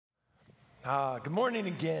Good morning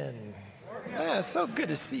again. Yeah, it's so good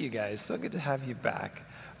to see you guys. So good to have you back,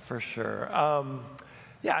 for sure.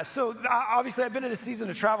 Obviously I've been in a season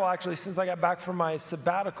of travel actually since I got back from my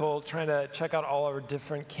sabbatical, trying to check out all our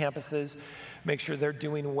different campuses, make sure they're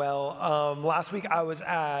doing well. Last week I was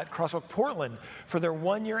at Crosswalk Portland for their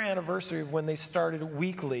 1-year anniversary of when they started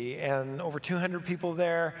weekly, and over 200 people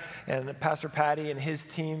there, and Pastor Patty and his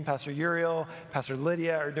team, Pastor Uriel, Pastor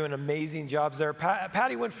Lydia, are doing amazing jobs there.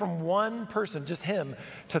 Patty went from one person, just him,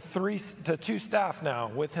 to 2 staff now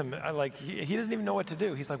with him. He doesn't even know what to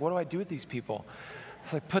do. He's like, what do I do with these people?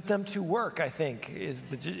 It's like, put them to work, I think, is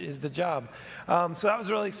the job. So that was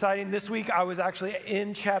really exciting. This week, I was actually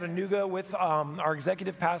in Chattanooga with our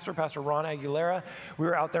executive pastor, Pastor Ron Aguilera. We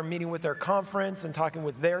were out there meeting with their conference and talking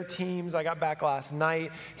with their teams. I got back last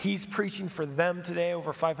night. He's preaching for them today,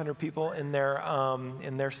 over 500 people in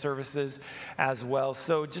their services as well.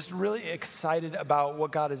 So just really excited about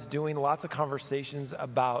what God is doing. Lots of conversations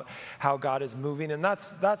about how God is moving. And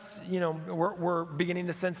that's we're beginning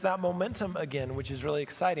to sense that momentum again, which is really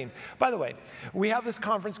exciting. By the way, we have this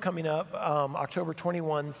conference coming up October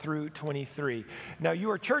 21 through 23. Now, you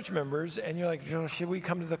are church members, and you're like, should we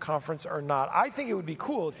come to the conference or not? I think it would be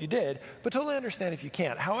cool if you did, but totally understand if you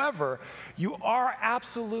can't. However, you are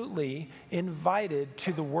absolutely invited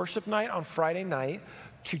to the worship night on Friday night,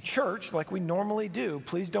 to church like we normally do.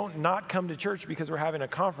 Please don't not come to church because we're having a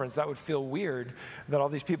conference. That would feel weird that all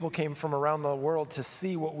these people came from around the world to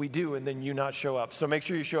see what we do and then you not show up. So make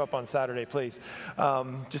sure you show up on Saturday, please,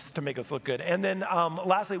 just to make us look good. And then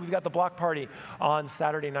lastly, we've got the block party on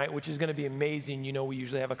Saturday night, which is going to be amazing. You know, we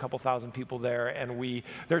usually have a couple thousand people there, and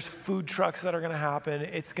there's food trucks that are going to happen.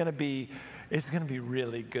 It's going to be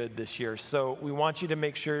really good this year. So we want you to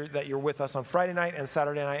make sure that you're with us on Friday night and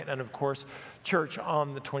Saturday night, and of course, church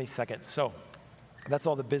on the 22nd. So that's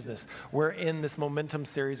all the business. We're in this momentum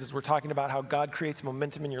series as we're talking about how God creates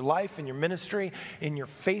momentum in your life, in your ministry, in your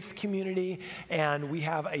faith community. And we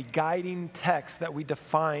have a guiding text that we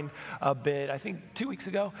defined a bit, I think 2 weeks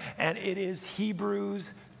ago, and it is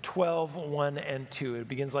Hebrews 12, 1 and 2. It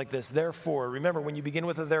begins like this. Therefore, remember, when you begin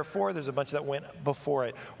with a therefore, there's a bunch that went before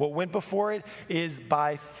it. What went before it is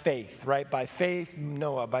by faith, right? By faith,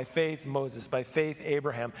 Noah. By faith, Moses. By faith,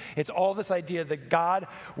 Abraham. It's all this idea that God,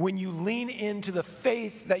 when you lean into the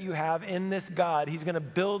faith that you have in this God, he's going to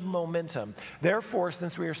build momentum. Therefore,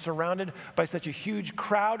 since we are surrounded by such a huge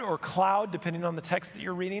crowd or cloud, depending on the text that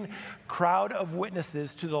you're reading, crowd of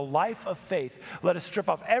witnesses to the life of faith, let us strip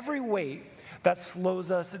off every weight that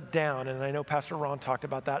slows us down. And I know Pastor Ron talked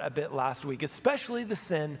about that a bit last week, especially the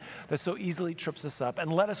sin that so easily trips us up.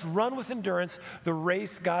 And let us run with endurance the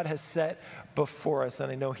race God has set before us.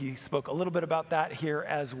 And I know he spoke a little bit about that here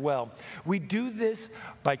as well. We do this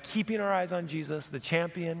by keeping our eyes on Jesus, the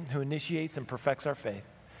champion who initiates and perfects our faith.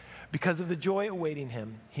 Because of the joy awaiting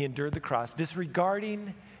him, he endured the cross,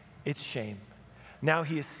 disregarding its shame. Now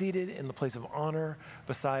he is seated in the place of honor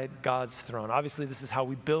beside God's throne. Obviously, this is how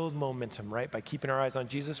we build momentum, right? By keeping our eyes on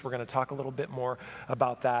Jesus. We're going to talk a little bit more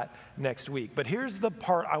about that next week. But here's the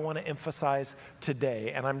part I want to emphasize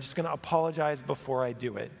today, and I'm just going to apologize before I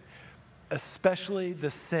do it, especially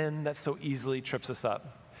the sin that so easily trips us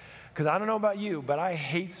up. Because I don't know about you, but I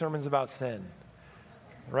hate sermons about sin,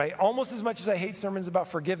 right? Almost as much as I hate sermons about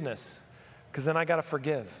forgiveness, because then I got to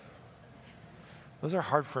forgive. Those are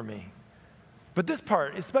hard for me. But this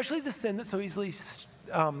part, especially the sin that so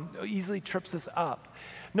easily trips us up.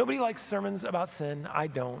 Nobody likes sermons about sin. I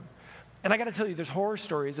don't. And I got to tell you, there's horror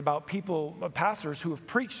stories about pastors who have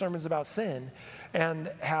preached sermons about sin and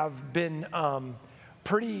have been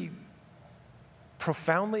pretty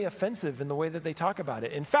profoundly offensive in the way that they talk about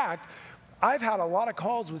it. In fact, I've had a lot of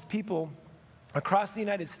calls with people across the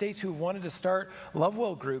United States who have wanted to start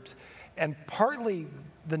Lovewell groups, and partly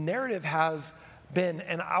the narrative has been,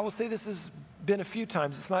 and I will say this has been a few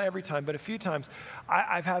times, it's not every time, but a few times,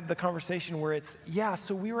 I've had the conversation where it's,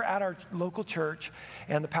 so we were at our local church,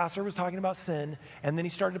 and the pastor was talking about sin, and then he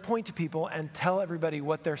started to point to people and tell everybody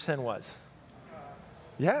what their sin was.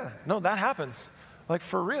 Yeah, no, that happens, like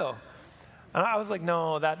for real. And I was like,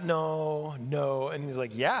 no. And he's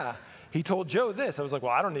like, yeah, he told Joe this. I was like,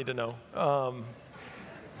 well, I don't need to know.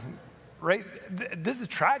 Right? This is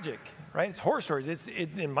tragic, right? It's horror stories.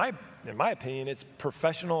 In my opinion, it's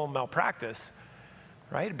professional malpractice,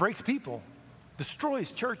 right? It breaks people,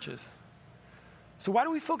 destroys churches. So why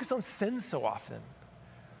do we focus on sin so often?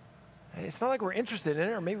 It's not like we're interested in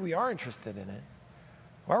it, or maybe we are interested in it.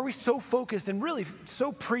 Why are we so focused and really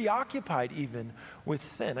so preoccupied even with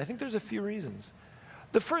sin? I think there's a few reasons.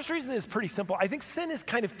 The first reason is pretty simple. I think sin is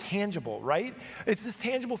kind of tangible, right? It's this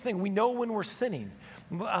tangible thing. We know when we're sinning.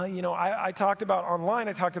 I talked about online,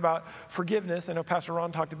 I talked about forgiveness. I know Pastor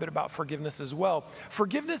Ron talked a bit about forgiveness as well.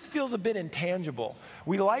 Forgiveness feels a bit intangible.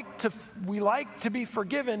 We like to be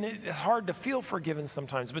forgiven. It's hard to feel forgiven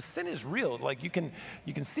sometimes, but sin is real. Like you can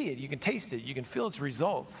see it, you can taste it, you can feel its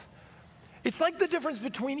results. It's like the difference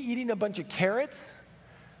between eating a bunch of carrots.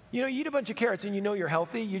 You eat a bunch of carrots and you know you're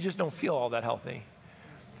healthy, you just don't feel all that healthy.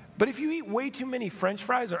 But if you eat way too many French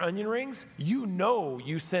fries or onion rings, you know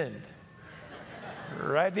you sinned.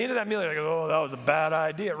 Right? At the end of that meal, you're like, oh, that was a bad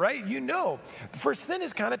idea, right? You know. For sin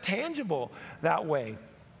is kind of tangible that way.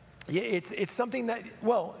 It's something that,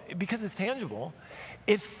 well, because it's tangible,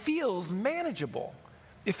 it feels manageable.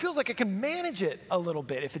 It feels like I can manage it a little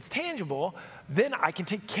bit. If it's tangible, then I can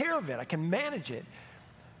take care of it. I can manage it.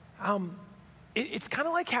 It's kind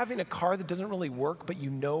of like having a car that doesn't really work, but you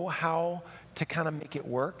know how to kind of make it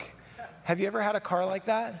work. Have you ever had a car like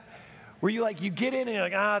that? Where you get in and you're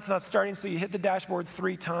like, it's not starting, so you hit the dashboard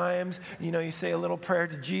 3 times, you say a little prayer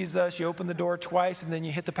to Jesus, you open the door twice, and then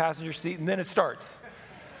you hit the passenger seat, and then it starts,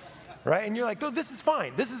 right? And you're like, oh, this is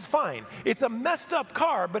fine. It's a messed up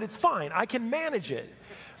car, but it's fine. I can manage it.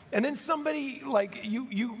 And then somebody,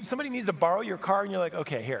 somebody needs to borrow your car, and you're like,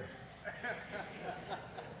 okay, here.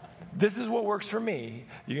 This is what works for me.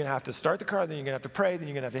 You're going to have to start the car, then you're going to have to pray, then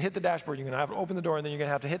you're going to have to hit the dashboard, you're going to have to open the door, and then you're going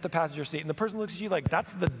to have to hit the passenger seat. And the person looks at you like,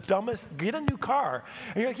 that's the dumbest, get a new car.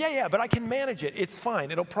 And you're like, yeah, but I can manage it. It's fine.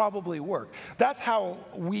 It'll probably work. That's how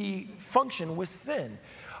we function with sin.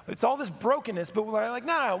 It's all this brokenness, but we're like,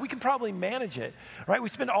 no, we can probably manage it, right? We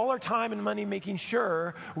spend all our time and money making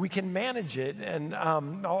sure we can manage it, and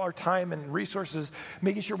all our time and resources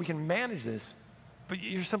making sure we can manage this. But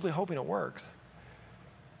you're simply hoping it works.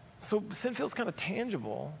 So sin feels kind of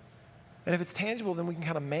tangible, and if it's tangible, then we can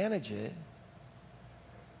kind of manage it.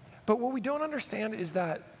 But what we don't understand is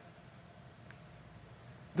that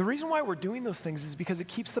the reason why we're doing those things is because it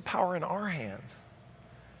keeps the power in our hands.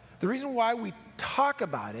 The reason why we talk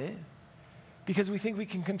about it, because we think we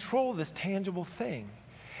can control this tangible thing.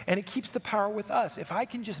 And it keeps the power with us. If I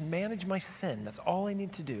can just manage my sin, that's all I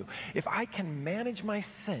need to do. If I can manage my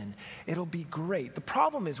sin, it'll be great. The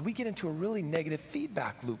problem is we get into a really negative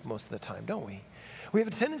feedback loop most of the time, don't we? We have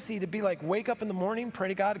a tendency to be like, wake up in the morning, pray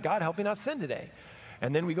to God, God, help me not sin today.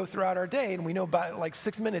 And then we go throughout our day and we know by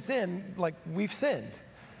 6 minutes in, we've sinned.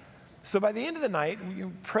 So by the end of the night, we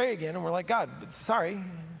pray again and we're like, God, sorry,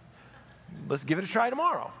 let's give it a try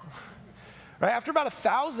tomorrow. Right? After about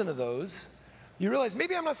 1,000 of those, you realize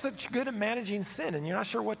maybe I'm not such good at managing sin and you're not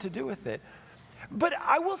sure what to do with it. But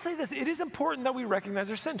I will say this, it is important that we recognize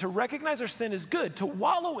our sin. To recognize our sin is good. To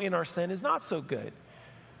wallow in our sin is not so good.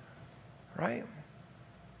 Right?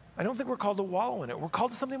 I don't think we're called to wallow in it. We're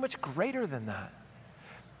called to something much greater than that.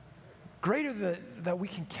 Greater that we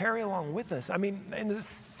can carry along with us. I mean, in the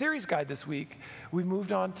series guide this week, we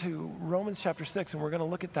moved on to Romans chapter 6, and we're going to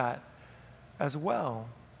look at that as well,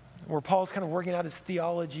 where Paul's kind of working out his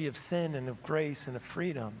theology of sin and of grace and of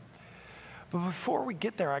freedom. But before we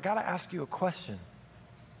get there, I got to ask you a question.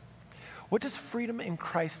 What does freedom in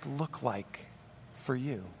Christ look like for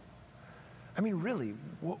you? I mean, really,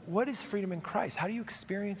 what is freedom in Christ? How do you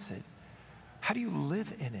experience it? How do you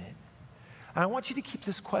live in it? And I want you to keep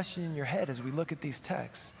this question in your head as we look at these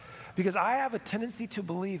texts, because I have a tendency to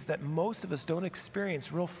believe that most of us don't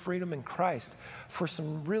experience real freedom in Christ for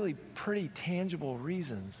some really pretty tangible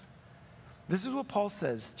reasons. This is what Paul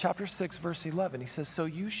says, chapter 6, verse 11. He says, so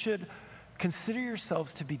you should consider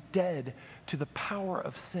yourselves to be dead to the power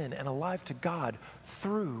of sin and alive to God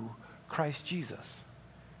through Christ Jesus.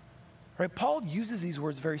 Right? Paul uses these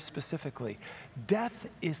words very specifically. Death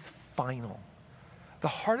is final. The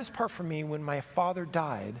hardest part for me when my father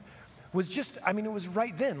died was it was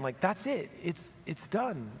right then. That's it. It's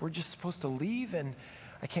done. We're just supposed to leave, and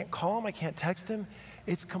I can't call him. I can't text him.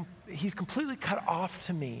 He's completely cut off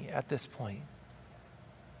to me at this point.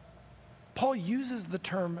 Paul uses the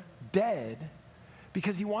term dead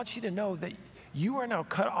because he wants you to know that you are now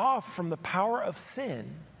cut off from the power of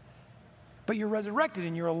sin, but you're resurrected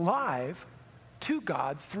and you're alive to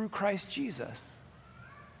God through Christ Jesus.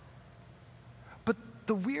 But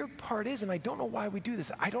the weird part is, and I don't know why we do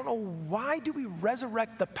this, I don't know why do we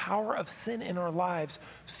resurrect the power of sin in our lives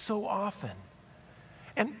so often?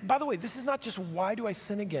 And by the way, this is not just why do I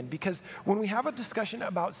sin again, because when we have a discussion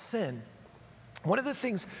about sin, one of the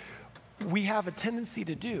things we have a tendency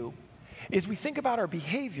to do is we think about our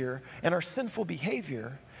behavior and our sinful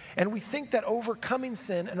behavior, and we think that overcoming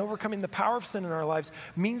sin and overcoming the power of sin in our lives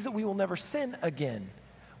means that we will never sin again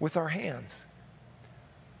with our hands.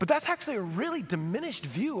 But that's actually a really diminished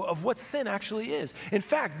view of what sin actually is. In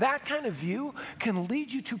fact, that kind of view can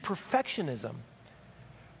lead you to perfectionism,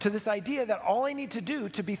 to this idea that all I need to do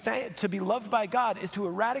to be loved by God is to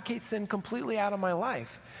eradicate sin completely out of my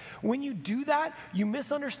life. When you do that, you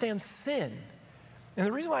misunderstand sin. And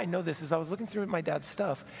the reason why I know this is I was looking through my dad's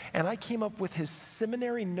stuff, and I came up with his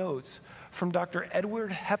seminary notes from Dr. Edward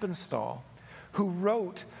Heppenstall, who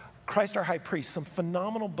wrote Christ Our High Priest, some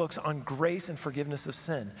phenomenal books on grace and forgiveness of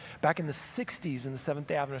sin. Back in the 60s in the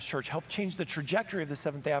Seventh-day Adventist Church, helped change the trajectory of the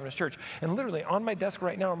Seventh-day Adventist Church. And literally on my desk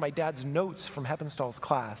right now are my dad's notes from Heppenstall's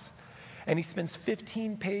class. And he spends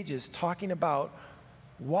 15 pages talking about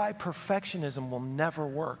why perfectionism will never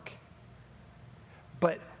work.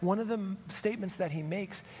 But one of the statements that he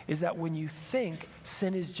makes is that when you think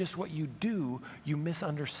sin is just what you do, you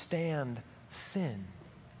misunderstand sin.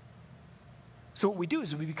 So what we do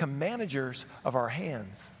is we become managers of our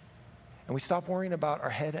hands, and we stop worrying about our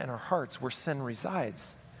head and our hearts where sin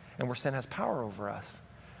resides and where sin has power over us.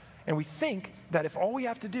 And we think that if all we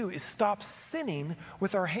have to do is stop sinning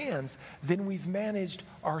with our hands, then we've managed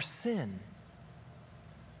our sin.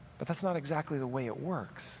 But that's not exactly the way it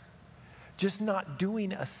works. Just not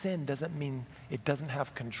doing a sin doesn't mean it doesn't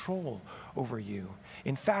have control over you.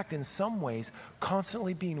 In fact, in some ways,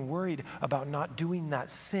 constantly being worried about not doing that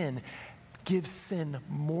sin gives sin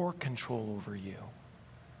more control over you.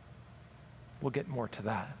 We'll get more to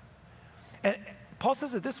that. And Paul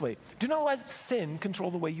says it this way: do not let sin control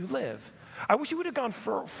the way you live. I wish you would have gone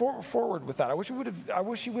forward with that. I wish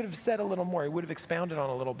you would have said a little more. He would have expounded on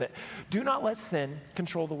a little bit. Do not let sin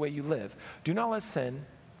control the way you live. Do not let sin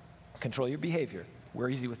control your behavior. We're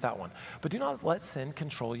easy with that one. But do not let sin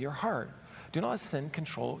control your heart. Do not let sin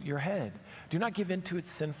control your head. Do not give in to its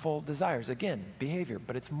sinful desires. Again, behavior,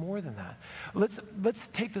 but it's more than that. Let's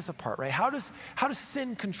take this apart, right? How does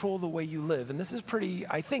sin control the way you live? And this is pretty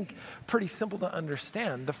simple to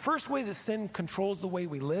understand. The first way that sin controls the way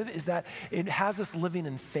we live is that it has us living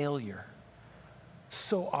in failure.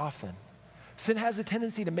 So often. Sin has a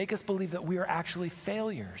tendency to make us believe that we are actually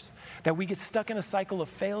failures, that we get stuck in a cycle of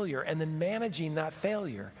failure and then managing that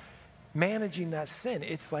failure. Managing that sin.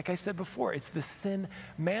 It's like I said before, it's the sin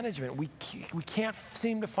management. We can't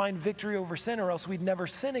seem to find victory over sin, or else we'd never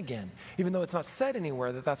sin again, even though it's not said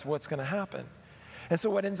anywhere that that's what's going to happen. And so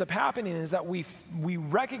what ends up happening is that we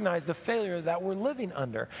recognize the failure that we're living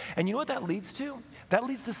under. And you know what that leads to? That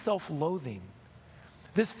leads to self-loathing.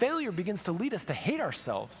 This failure begins to lead us to hate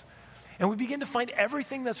ourselves, and we begin to find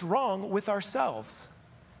everything that's wrong with ourselves.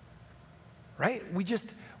 Right?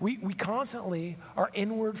 We constantly are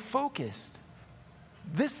inward focused.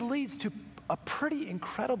 This leads to a pretty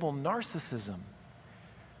incredible narcissism.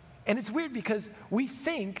 And it's weird because we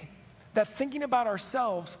think that thinking about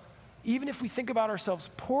ourselves, even if we think about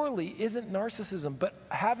ourselves poorly, isn't narcissism, but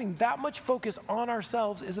having that much focus on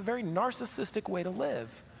ourselves is a very narcissistic way to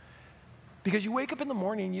live. Because you wake up in the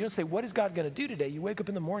morning and you don't say, what is God going to do today? You wake up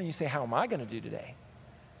in the morning and you say, how am I going to do today?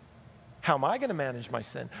 How am I going to manage my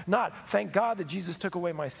sin? Not, thank God that Jesus took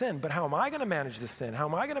away my sin, but how am I going to manage this sin? How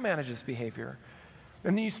am I going to manage this behavior?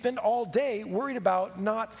 And then you spend all day worried about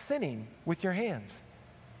not sinning with your hands,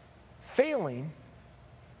 failing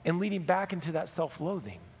and leading back into that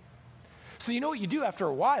self-loathing. So you know what you do after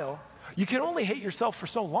a while? You can only hate yourself for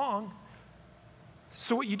so long.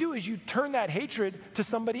 So what you do is you turn that hatred to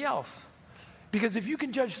somebody else. Because if you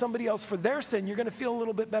can judge somebody else for their sin, you're going to feel a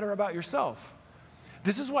little bit better about yourself.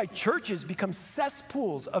 This is why churches become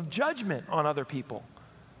cesspools of judgment on other people.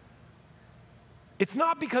 It's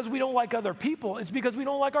not because we don't like other people, it's because we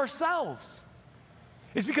don't like ourselves.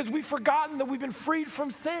 It's because we've forgotten that we've been freed from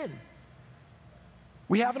sin.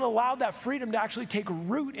 We haven't allowed that freedom to actually take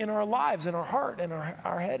root in our lives, in our heart, in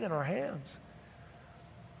our head, and our hands.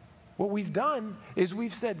 What we've done is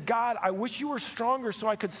we've said, God, I wish you were stronger so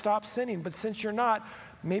I could stop sinning, but since you're not,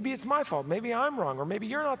 maybe it's my fault, maybe I'm wrong, or maybe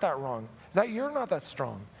you're not that wrong, that you're not that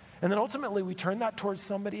strong. And then ultimately we turn that towards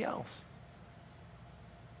somebody else.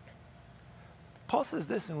 Paul says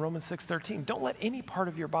this in Romans 6:13, don't let any part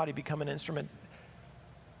of your body become an instrument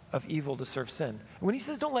of evil to serve sin. When he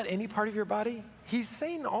says don't let any part of your body, he's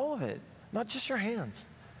saying all of it, not just your hands.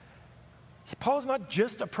 Paul's not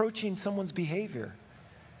just approaching someone's behavior.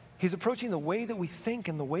 He's approaching the way that we think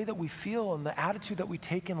and the way that we feel and the attitude that we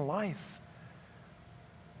take in life.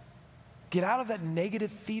 Get out of that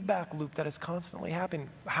negative feedback loop that is constantly happening.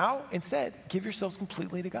 How? Instead, give yourselves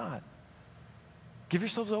completely to God. Give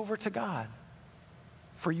yourselves over to God.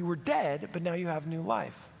 For you were dead, but now you have new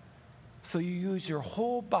life. So you use your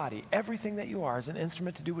whole body, everything that you are, as an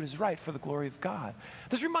instrument to do what is right for the glory of God.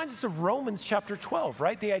 This reminds us of Romans chapter 12,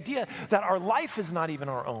 right? The idea that our life is not even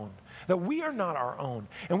our own, that we are not our own,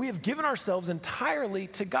 and we have given ourselves entirely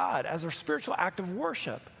to God as our spiritual act of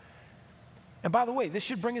worship. And by the way, this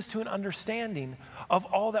should bring us to an understanding of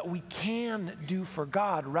all that we can do for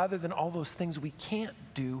God rather than all those things we can't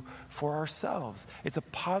do for ourselves. It's a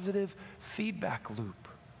positive feedback loop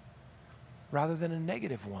rather than a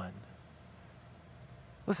negative one.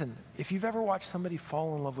 Listen, if you've ever watched somebody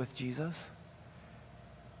fall in love with Jesus,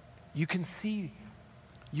 you can see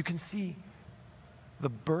the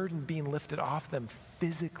burden being lifted off them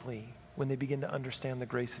physically when they begin to understand the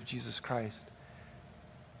grace of Jesus Christ.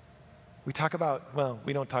 We talk about, well,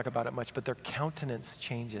 we don't talk about it much, but their countenance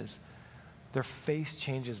changes. Their face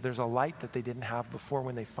changes. There's a light that they didn't have before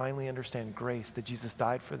when they finally understand grace, that Jesus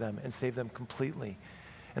died for them and saved them completely.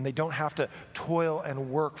 And they don't have to toil and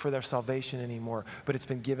work for their salvation anymore, but it's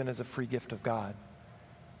been given as a free gift of God.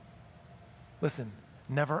 Listen,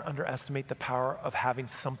 never underestimate the power of having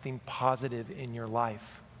something positive in your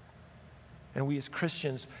life. And we as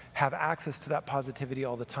Christians have access to that positivity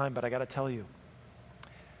all the time, but I got to tell you,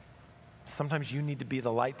 sometimes you need to be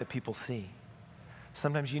the light that people see.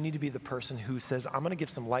 Sometimes you need to be the person who says, I'm going to give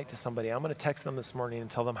some light to somebody. I'm going to text them this morning and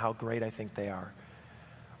tell them how great I think they are.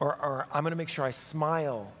 Or I'm going to make sure I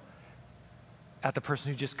smile at the person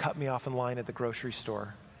who just cut me off in line at the grocery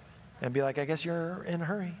store and be like, I guess you're in a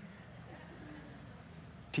hurry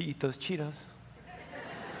to eat those Cheetos.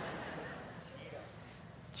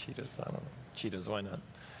 Cheetos, I don't know. Cheetos, why not?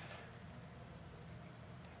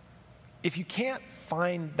 If you can't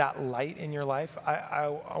find that light in your life, I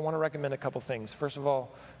want to recommend a couple things. First of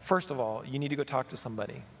all, you need to go talk to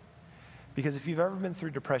somebody. Because if you've ever been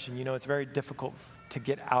through depression, you know it's very difficult to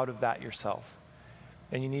get out of that yourself.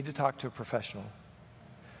 And you need to talk to a professional.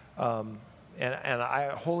 And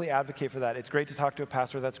I wholly advocate for that. It's great to talk to a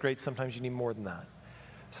pastor. That's great. Sometimes you need more than that.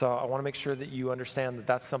 So I want to make sure that you understand that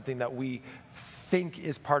that's something that we think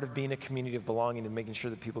is part of being a community of belonging and making sure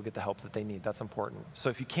that people get the help that they need. That's important. So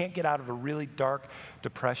if you can't get out of a really dark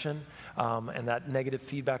depression and that negative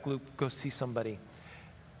feedback loop, go see somebody.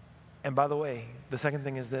 And by the way, the second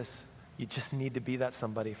thing is this. You just need to be that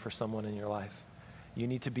somebody for someone in your life. You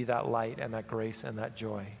need to be that light and that grace and that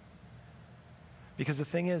joy. Because the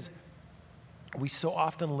thing is, we so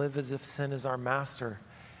often live as if sin is our master.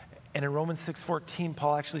 And in Romans 6:14,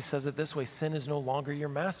 Paul actually says it this way, sin is no longer your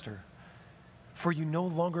master. For you no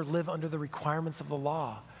longer live under the requirements of the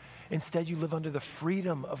law. Instead, you live under the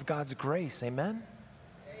freedom of God's grace. Amen?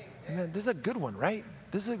 Amen. This is a good one, right?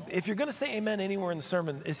 If you're going to say amen anywhere in the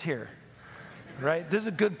sermon, it's here. Right? This is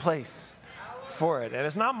a good place for it. And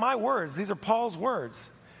it's not my words. These are Paul's words.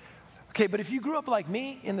 Okay, but if you grew up like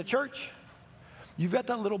me in the church, you've got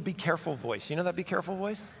that little be careful voice. You know that be careful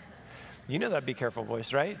voice? You know that be careful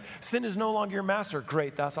voice, right? Sin is no longer your master.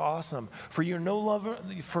 Great, that's awesome. For you no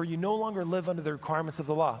longer live under the requirements of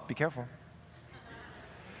the law. Be careful.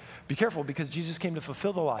 Be careful because Jesus came to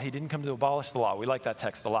fulfill the law. He didn't come to abolish the law. We like that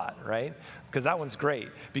text a lot, right? Because that one's great.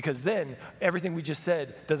 Because then everything we just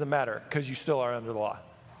said doesn't matter because you still are under the law,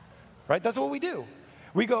 right? That's what we do.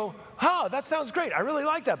 We go, that sounds great. I really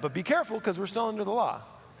like that, but be careful because we're still under the law,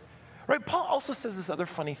 right? Paul also says this other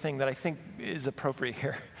funny thing that I think is appropriate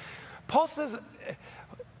here. Paul says,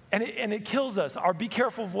 and it kills us. Our be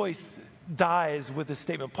careful voice dies with this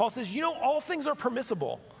statement. Paul says, all things are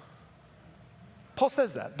permissible. Paul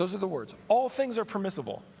says that. Those are the words. All things are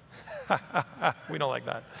permissible. We don't like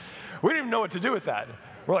that. We don't even know what to do with that.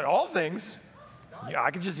 We're like, all things? Yeah,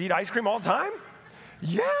 I could just eat ice cream all the time?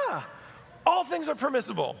 Yeah. All things are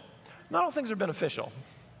permissible. Not all things are beneficial.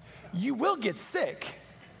 You will get sick.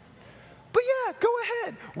 But yeah, go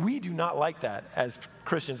ahead. We do not like that as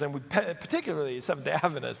Christians, and we particularly as Seventh-day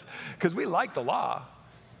Adventists, because we like the law,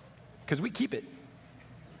 because we keep it.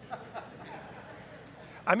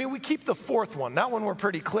 I mean, we keep the fourth one. That one we're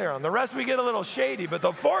pretty clear on. The rest we get a little shady, but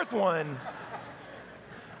the fourth one,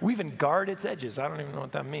 we even guard its edges. I don't even know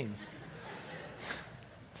what that means.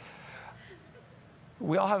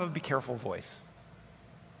 We all have a be careful voice.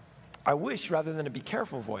 I wish rather than a be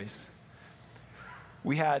careful voice,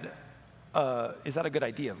 we had is that a good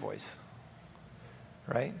idea voice,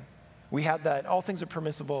 right? We had that all things are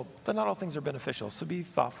permissible, but not all things are beneficial, so be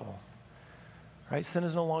thoughtful. Right? Sin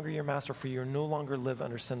is no longer your master, for you no longer live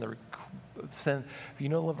under you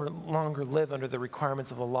no longer live under the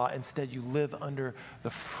requirements of the law. Instead, you live under the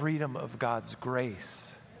freedom of God's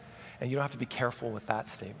grace. And you don't have to be careful with that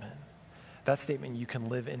statement. That statement you can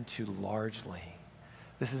live into largely.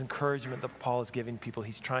 This is encouragement that Paul is giving people.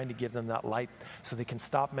 He's trying to give them that light so they can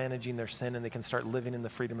stop managing their sin and they can start living in the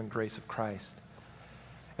freedom and grace of Christ.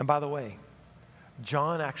 And by the way,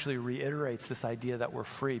 John actually reiterates this idea that we're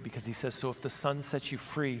free because he says, so if the Son sets you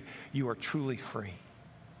free, you are truly free.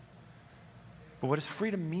 But what does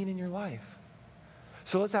freedom mean in your life?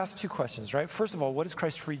 So let's ask two questions, right? First of all, what has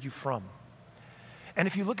Christ freed you from? And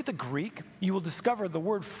if you look at the Greek, you will discover the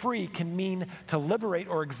word free can mean to liberate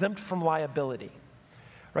or exempt from liability,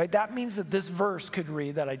 right? That means that this verse could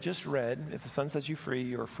read that I just read, if the Son sets you free,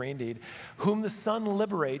 you are free indeed. Whom the Son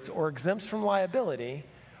liberates or exempts from liability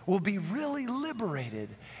will be really liberated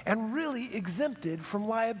and really exempted from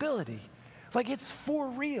liability. Like it's for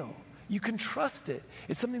real. You can trust it.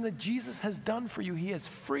 It's something that Jesus has done for you. He has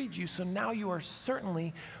freed you, so now you are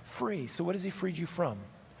certainly free. So what has he freed you from?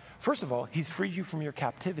 First of all, he's freed you from your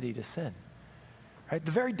captivity to sin. Right?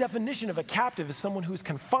 The very definition of a captive is someone who's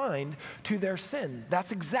confined to their sin.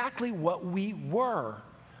 That's exactly what we were.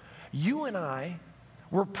 You and I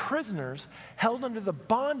were prisoners held under the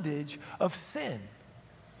bondage of sin.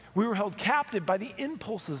 We were held captive by the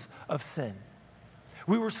impulses of sin.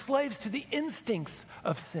 We were slaves to the instincts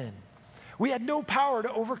of sin. We had no power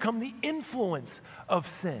to overcome the influence of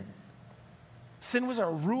sin. Sin was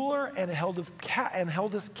our ruler and it held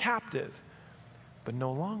us captive, but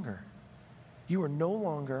no longer. You are no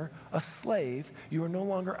longer a slave. You are no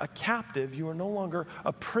longer a captive. You are no longer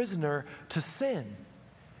a prisoner to sin.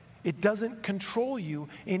 It doesn't control you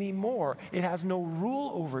anymore. It has no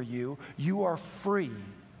rule over you. You are free.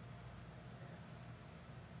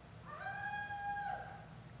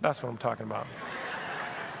 That's what I'm talking about.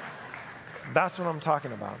 That's what I'm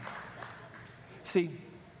talking about. See,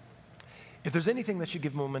 if there's anything that should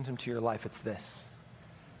give momentum to your life, it's this.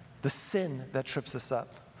 The sin that trips us up,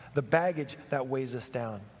 the baggage that weighs us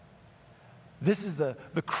down. This is the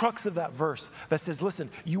crux of that verse that says,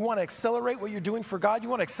 listen, you want to accelerate what you're doing for God. You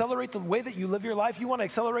want to accelerate the way that you live your life. You want to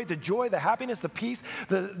accelerate the joy, the happiness, the peace,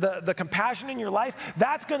 the compassion in your life.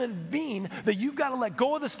 That's going to mean that you've got to let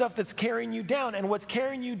go of the stuff that's carrying you down. And what's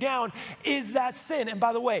carrying you down is that sin. And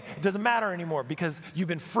by the way, it doesn't matter anymore because you've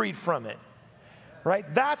been freed from it. Right?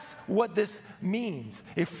 That's what this means.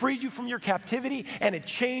 It freed you from your captivity and it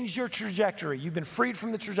changed your trajectory. You've been freed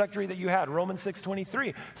from the trajectory that you had. Romans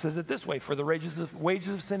 6:23 says it this way, for the wages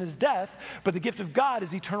of sin is death, but the gift of God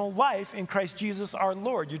is eternal life in Christ Jesus our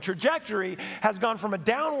Lord. Your trajectory has gone from a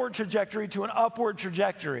downward trajectory to an upward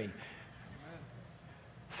trajectory. Amen.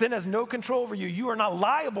 Sin has no control over you. You are not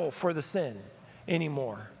liable for the sin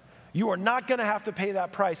anymore. You are not going to have to pay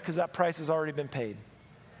that price because that price has already been paid.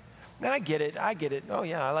 And I get it. Oh,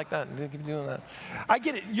 yeah, I like that. Keep doing that. I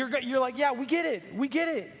get it. You're like, yeah, we get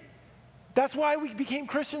it. That's why we became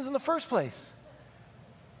Christians in the first place.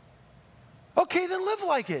 Okay, then live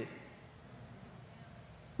like it.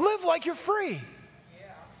 Live like you're free.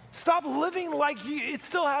 Stop living like it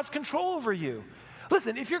still has control over you.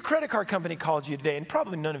 Listen, if your credit card company called you today, and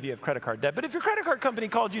probably none of you have credit card debt, but if your credit card company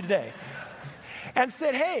called you today and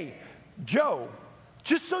said, hey, Joe,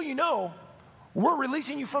 just so you know, we're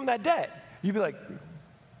releasing you from that debt. You'd be like,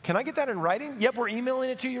 can I get that in writing? Yep, we're emailing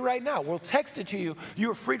it to you right now. We'll text it to you. You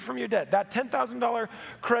are freed from your debt. That $10,000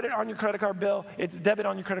 credit on your credit card bill, it's debit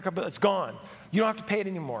on your credit card bill, it's gone. You don't have to pay it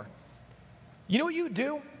anymore. You know what you would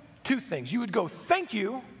do? Two things. You would go, thank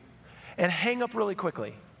you, and hang up really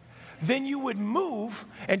quickly. Then you would move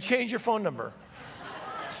and change your phone number.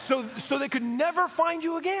 So they could never find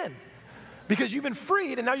you again. Because you've been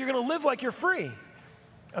freed, and now you're going to live like you're free.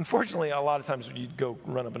 Unfortunately, a lot of times you'd go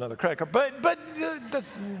run up another credit card, but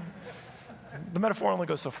that's, the metaphor only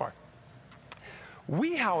goes so far.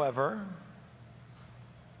 We, however,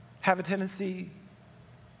 have a tendency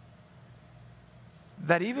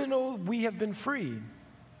that even though we have been freed,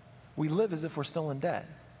 we live as if we're still in debt.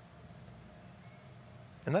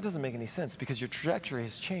 And that doesn't make any sense because your trajectory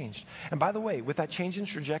has changed. And by the way, with that change in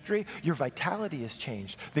trajectory, your vitality has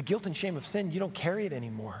changed. The guilt and shame of sin, you don't carry it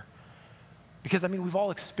anymore. Because, we've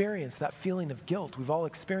all experienced that feeling of guilt. We've all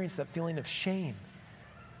experienced that feeling of shame.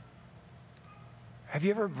 Have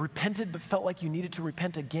you ever repented but felt like you needed to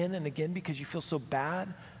repent again and again because you feel so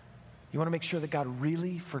bad? You want to make sure that God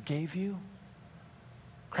really forgave you?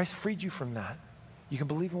 Christ freed you from that. You can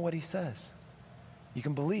believe in what he says. You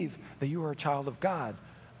can believe that you are a child of God,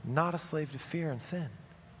 not a slave to fear and sin.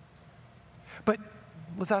 But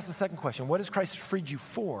let's ask the second question. What has Christ freed you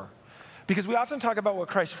for? Because we often talk about what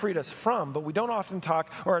Christ freed us from, but we don't often talk,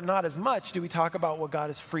 or not as much, do we talk about what God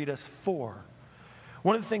has freed us for.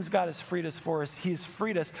 One of the things God has freed us for is he has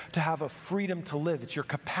freed us to have a freedom to live. It's your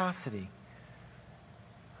capacity.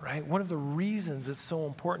 right? One of the reasons it's so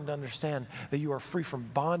important to understand that you are free from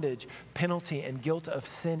bondage, penalty, and guilt of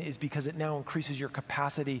sin is because it now increases your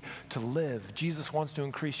capacity to live. Jesus wants to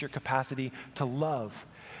increase your capacity to love.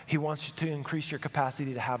 He wants to increase your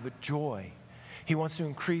capacity to have joy. He wants to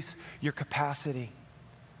increase your capacity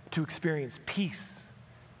to experience peace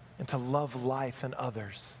and to love life and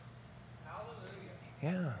others.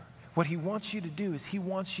 Hallelujah. Yeah. What he wants you to do is he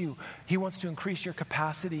wants to increase your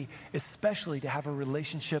capacity, especially to have a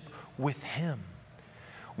relationship with him.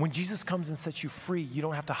 When Jesus comes and sets you free, you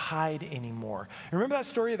don't have to hide anymore. Remember that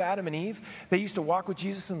story of Adam and Eve? They used to walk with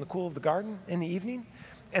Jesus in the cool of the garden in the evening,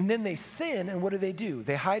 and then they sin, and what do?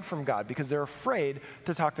 They hide from God because they're afraid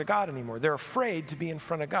to talk to God anymore. They're afraid to be in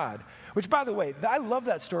front of God. Which, by the way, I love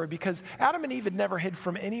that story because Adam and Eve had never hid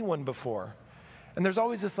from anyone before. And there's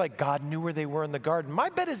always this like, God knew where they were in the garden. My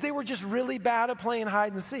bet is they were just really bad at playing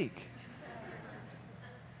hide and seek.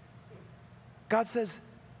 God says,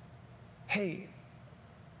 hey,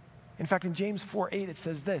 in fact, in James 4:8, it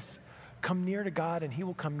says this, come near to God and he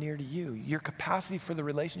will come near to you. Your capacity for the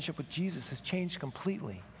relationship with Jesus has changed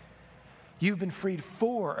completely. You've been freed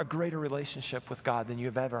for a greater relationship with God than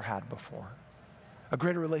you've ever had before. A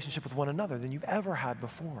greater relationship with one another than you've ever had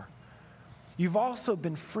before. You've also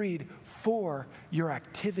been freed for your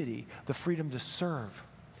activity, the freedom to serve.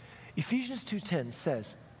 Ephesians 2:10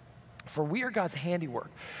 says, for we are God's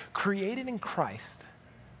handiwork, created in Christ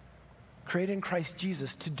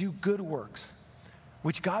Jesus to do good works,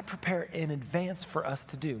 which God prepared in advance for us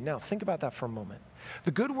to do. Now, think about that for a moment.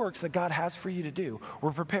 The good works that God has for you to do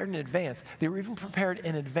were prepared in advance. They were even prepared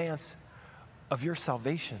in advance of your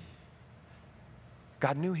salvation.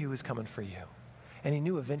 God knew he was coming for you. And he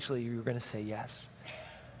knew eventually you were going to say yes.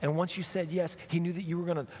 And once you said yes, he knew that you were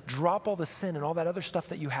going to drop all the sin and all that other stuff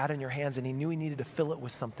that you had in your hands, and he knew he needed to fill it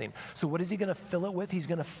with something. So what is he going to fill it with? He's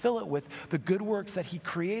going to fill it with the good works that he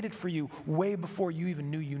created for you way before you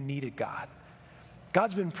even knew you needed God.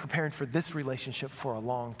 God's been preparing for this relationship for a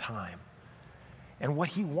long time. And what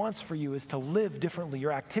he wants for you is to live differently,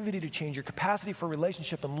 your activity to change, your capacity for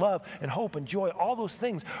relationship and love and hope and joy. All those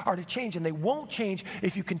things are to change, and they won't change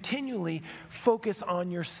if you continually focus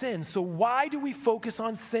on your sin. So why do we focus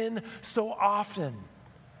on sin so often?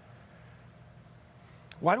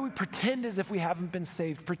 Why do we pretend as if we haven't been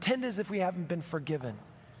saved, pretend as if we haven't been forgiven?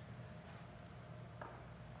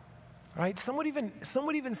 Right? Some would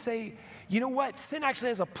even say, you know what? Sin actually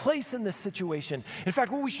has a place in this situation. In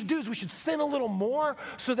fact, what we should do is we should sin a little more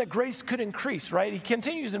so that grace could increase, right? He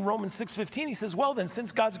continues in Romans 6:15. He says, well then,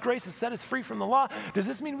 since God's grace has set us free from the law, does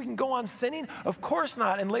this mean we can go on sinning? Of course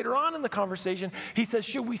not. And later on in the conversation, he says,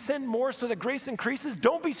 should we sin more so that grace increases?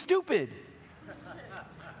 Don't be stupid.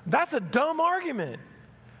 That's a dumb argument.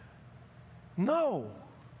 No.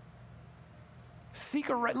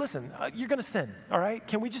 Listen, you're going to sin, all right?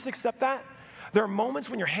 Can we just accept that? There are moments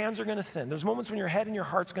when your hands are going to sin. There's moments when your head and your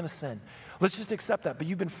heart's going to sin. Let's just accept that. But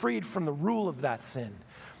you've been freed from the rule of that sin.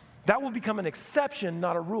 That will become an exception,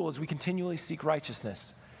 not a rule, as we continually seek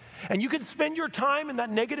righteousness. And you can spend your time in that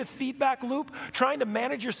negative feedback loop trying to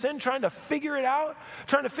manage your sin, trying to figure it out,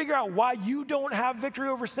 trying to figure out why you don't have victory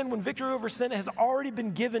over sin when victory over sin has already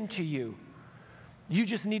been given to you. You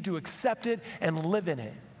just need to accept it and live in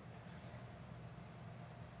it.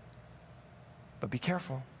 But be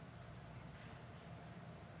careful,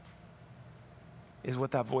 is what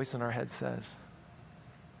that voice in our head says.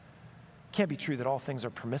 It can't be true that all things are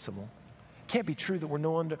permissible. It can't be true that we're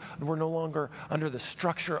no longer under the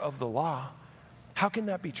structure of the law. How can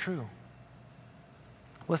that be true?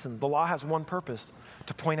 Listen, the law has one purpose,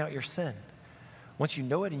 to point out your sin. Once you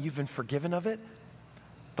know it and you've been forgiven of it,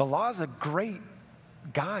 the law is a great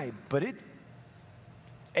guide, but it,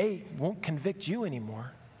 A, won't convict you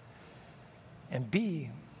anymore, and B,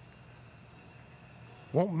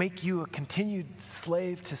 won't make you a continued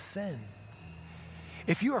slave to sin.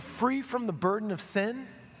 If you are free from the burden of sin,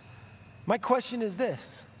 my question is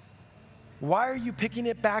this: why are you picking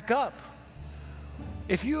it back up?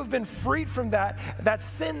 If you have been freed from that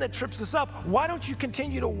sin that trips us up, why don't you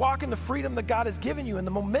continue to walk in the freedom that God has given you and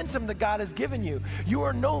the momentum that God has given you? You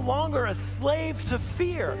are no longer a slave to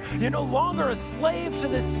fear. You're no longer a slave to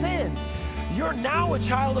this sin. You're now a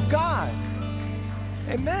child of God.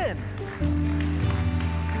 Amen.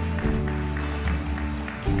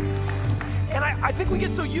 And I think we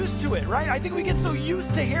get so used to it, right? I think we get so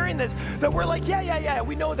used to hearing this that we're like, yeah,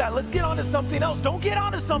 we know that. Let's get on to something else. Don't get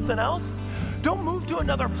on to something else. Don't move to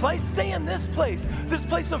another place. Stay in this place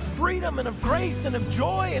of freedom and of grace and of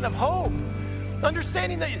joy and of hope.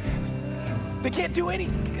 Understanding that they can't do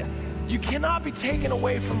anything. You cannot be taken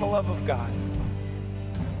away from the love of God.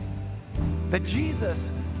 That Jesus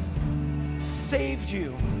saved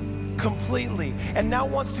you completely and now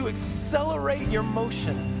wants to accelerate your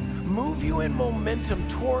motion, move you in momentum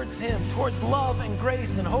towards him, towards love and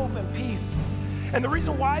grace and hope and peace. And the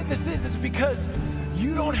reason why this is because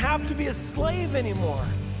you don't have to be a slave anymore.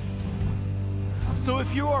 So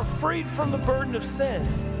if you are freed from the burden of sin,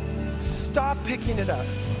 stop picking it up.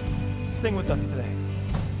 Sing with us today.